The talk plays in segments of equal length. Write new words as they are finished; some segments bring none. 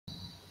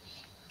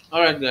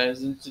Alright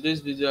guys, in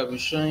today's video I'll be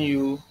showing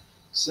you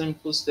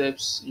simple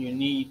steps you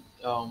need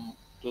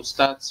to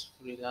start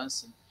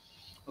freelancing.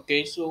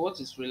 Okay, so what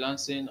is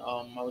freelancing?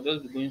 I'll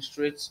just be going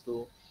straight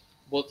to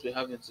what we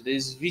have in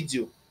today's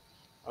video.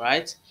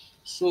 Alright,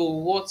 so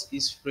what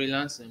is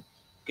freelancing?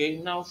 Okay,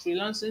 now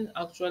freelancing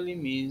actually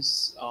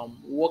means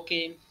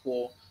working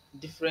for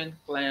different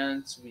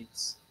clients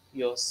with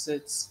your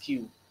set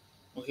skill.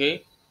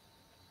 Okay,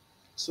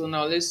 so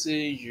now let's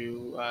say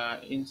you are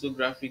into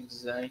graphic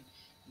design,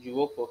 you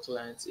work for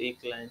client A,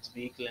 client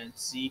B, client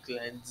C,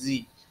 client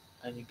Z,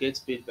 and you get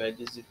paid by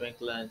these different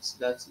clients.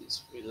 That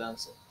is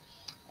freelancing.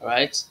 All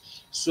right.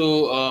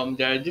 So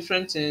there are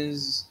different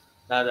things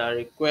that are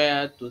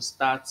required to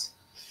start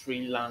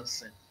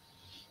freelancing,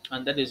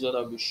 and that is what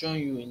I'll be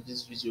showing you in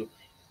this video.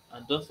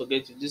 And don't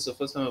forget, if this is the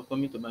first time you're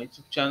coming to my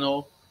YouTube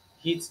channel,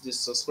 hit the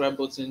subscribe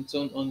button,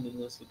 turn on the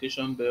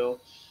notification bell,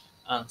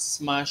 and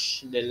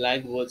smash the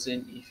like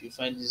button if you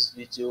find this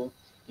video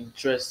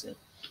interesting.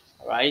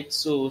 All right,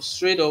 so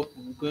straight up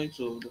we're going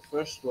to the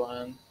first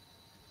one: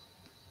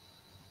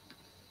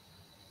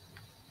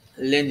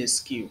 learn a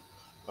skill.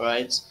 All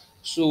right,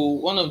 so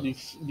one of the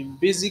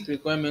basic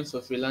requirements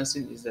for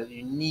freelancing is that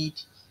you need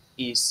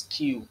a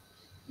skill.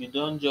 You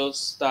don't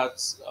just start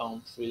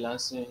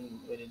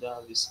freelancing when you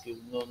don't have a skill.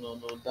 No,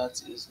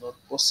 that is not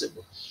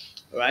possible.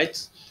 All right,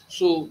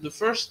 so the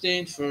first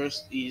thing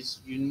first is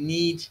you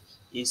need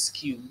a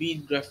skill, be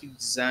it graphic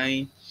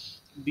design,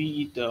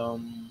 be it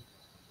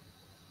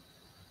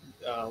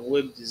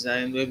web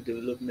design, web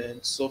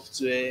development,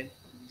 software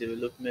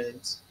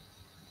development,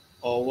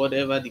 or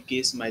whatever the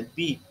case might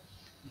be.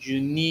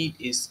 You need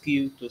a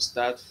skill to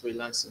start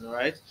freelancing. All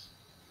right,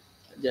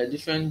 there are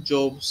different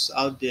jobs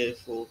out there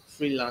for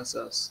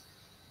freelancers,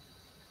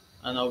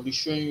 and I'll be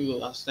showing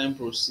you as time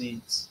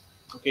proceeds.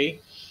 Okay,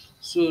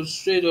 so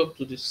straight up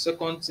to the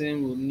second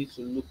thing we'll need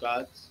to look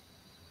at: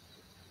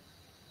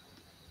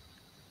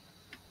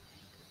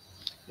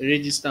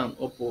 register on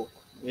Upwork.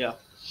 Yeah.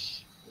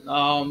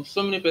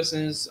 So many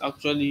persons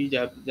actually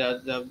there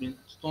have been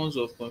tons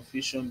of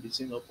confusion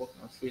between Upwork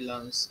and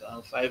freelance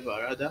and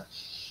Fiverr rather,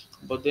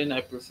 but then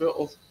I prefer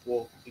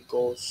Upwork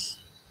because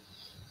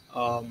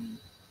um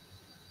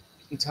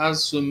it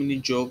has so many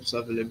jobs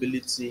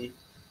availability,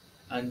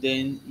 and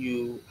then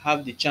you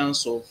have the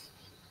chance of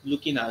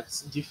looking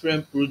at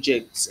different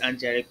projects and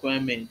their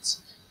requirements,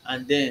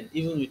 and then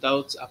even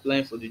without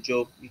applying for the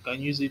job you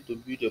can use it to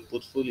build your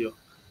portfolio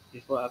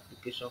before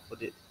application for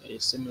the a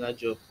similar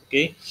job.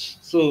 Okay,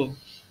 so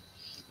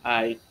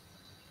I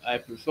I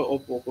prefer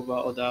Upwork over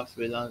other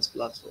freelance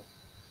platform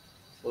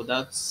for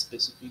that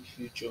specific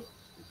feature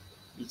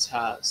it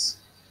has.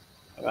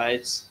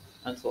 Alright,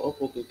 and for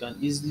Upwork you can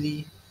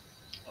easily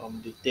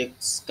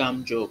detect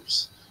scam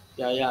jobs.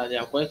 Yeah, there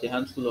are quite a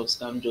handful of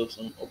scam jobs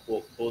on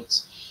Upwork,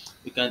 but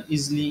you can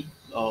easily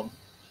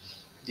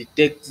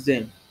detect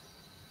them,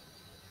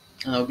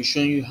 and I'll be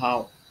showing you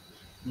how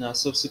in a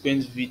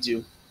subsequent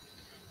video.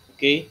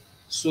 Okay,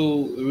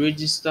 so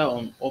register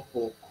on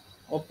Upwork.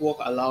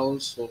 Upwork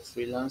allows for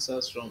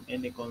freelancers from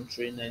any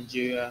country.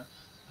 Nigeria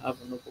have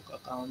an Upwork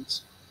account.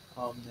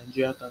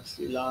 Nigeria can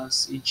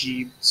freelance,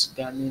 Egypt,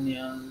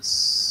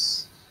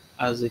 Ghanaians,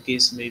 as the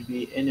case may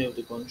be, any of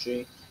the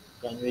country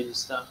can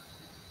register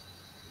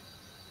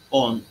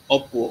on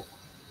Upwork.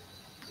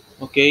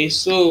 Okay,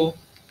 so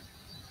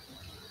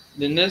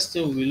the next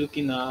thing we'll be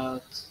looking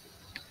at: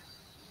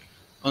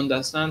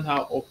 understand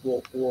how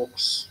Upwork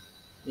works.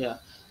 Yeah,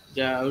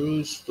 there are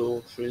rules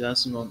to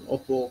freelancing on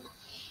Upwork,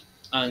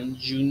 and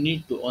you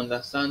need to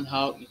understand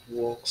how it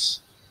works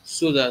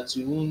so that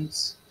you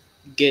won't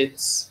get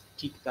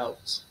kicked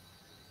out.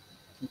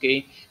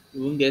 Okay,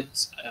 you won't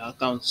get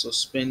account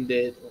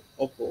suspended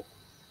on Upwork.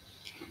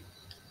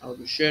 I'll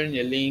be sharing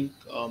a link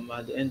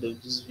at the end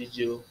of this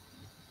video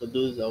for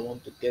those that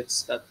want to get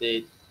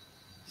started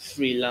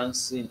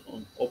freelancing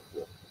on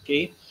Upwork.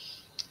 Okay,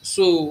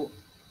 so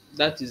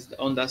that is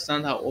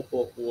understand how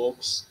Upwork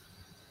works.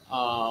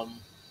 Um,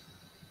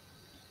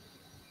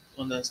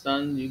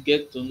 understand, you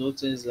get to know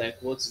things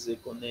like what is a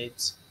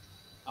connect.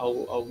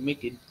 I'll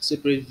make a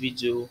separate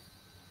video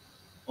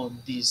on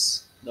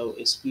this that will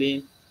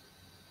explain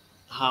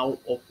how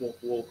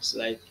Upwork works,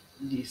 like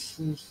the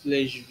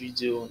full-fledged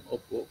video on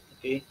Upwork.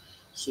 Okay,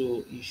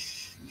 so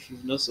if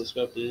you've not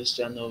subscribed to this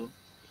channel,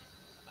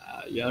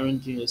 you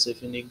aren't doing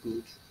yourself any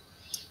good.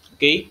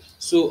 Okay,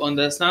 so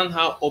understand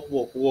how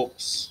Upwork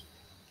works.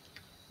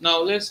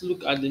 Now let's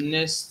look at the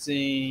next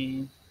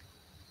thing: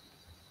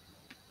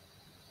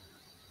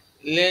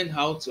 learn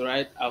how to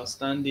write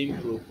outstanding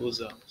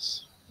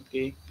proposals.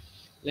 Okay,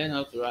 learn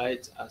how to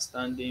write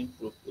outstanding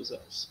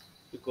proposals,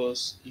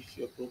 because if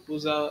your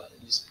proposal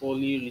is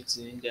poorly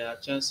written, there are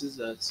chances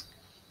that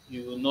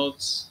you will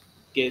not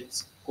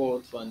get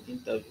called for an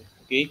interview.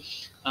 Okay,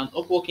 an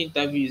Upwork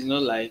interview is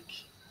not like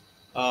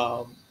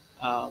um,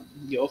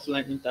 the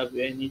offline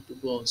interview. You need to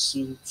go on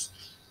suit,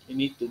 you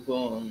need to go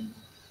on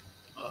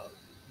uh,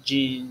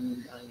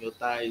 jean and your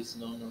ties.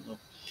 No.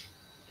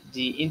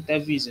 The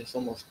interview is in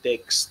form of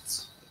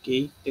text.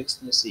 Okay,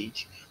 text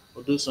message.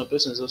 Although some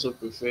persons also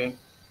prefer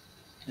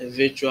a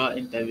virtual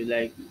interview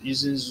like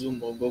using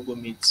Zoom or Google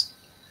Meet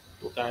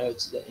to carry out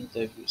the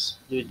interviews.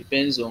 So it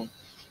depends on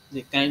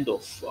the kind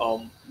of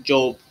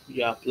job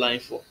you are applying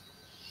for.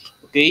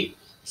 Okay,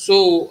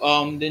 so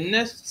the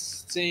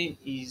next thing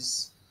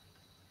is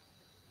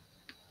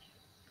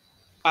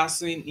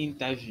passing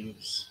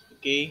interviews.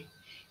 Okay,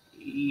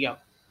 yeah,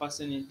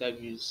 passing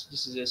interviews.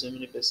 This is where so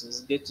many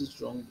persons get it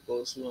wrong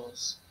because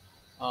once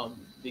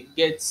they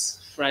get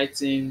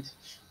frightened,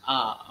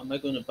 am I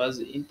going to pass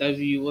the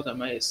interview? What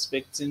am I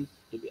expecting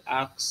to be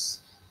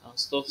asked and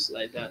stuffs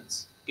like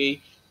that?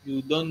 Okay,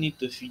 you don't need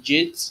to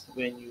fidget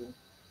when you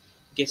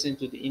get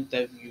into the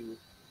interview.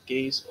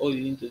 Okay, so all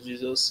you need to do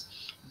is just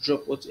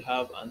drop what you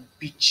have and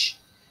pitch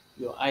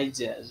your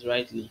ideas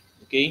rightly.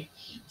 Okay,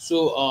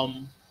 so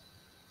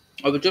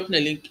I'll be dropping a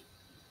link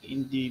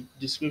in the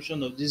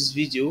description of this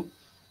video.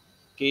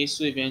 Okay,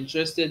 so if you're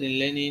interested in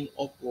learning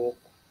Upwork,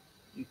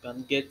 you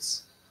can get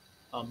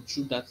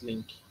through that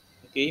link.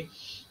 Okay,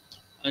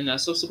 in a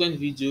subsequent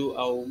video,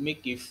 I will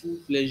make a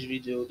full-fledged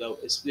video that will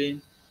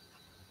explain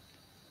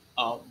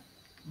um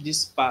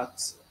this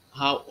part,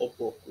 how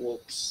Upwork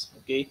works.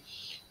 Okay,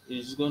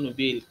 it's going to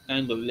be a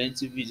kind of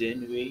lengthy video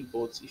anyway,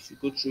 but if you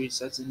go through it,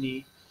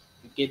 certainly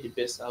you get the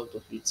best out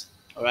of it.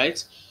 All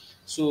right.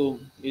 So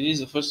if it is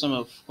the first time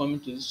I've coming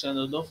to this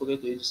channel, don't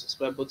forget to hit the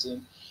subscribe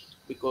button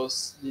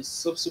because the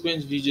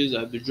subsequent videos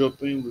I'll be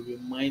dropping will be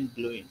mind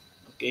blowing.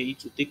 Okay,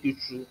 it will take you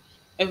through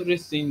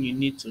everything you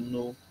need to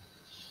know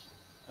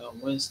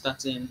when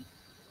starting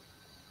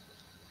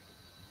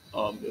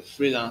your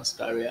freelance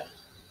career.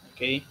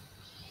 Okay,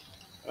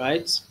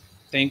 right?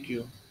 Thank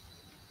you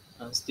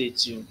and stay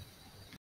tuned.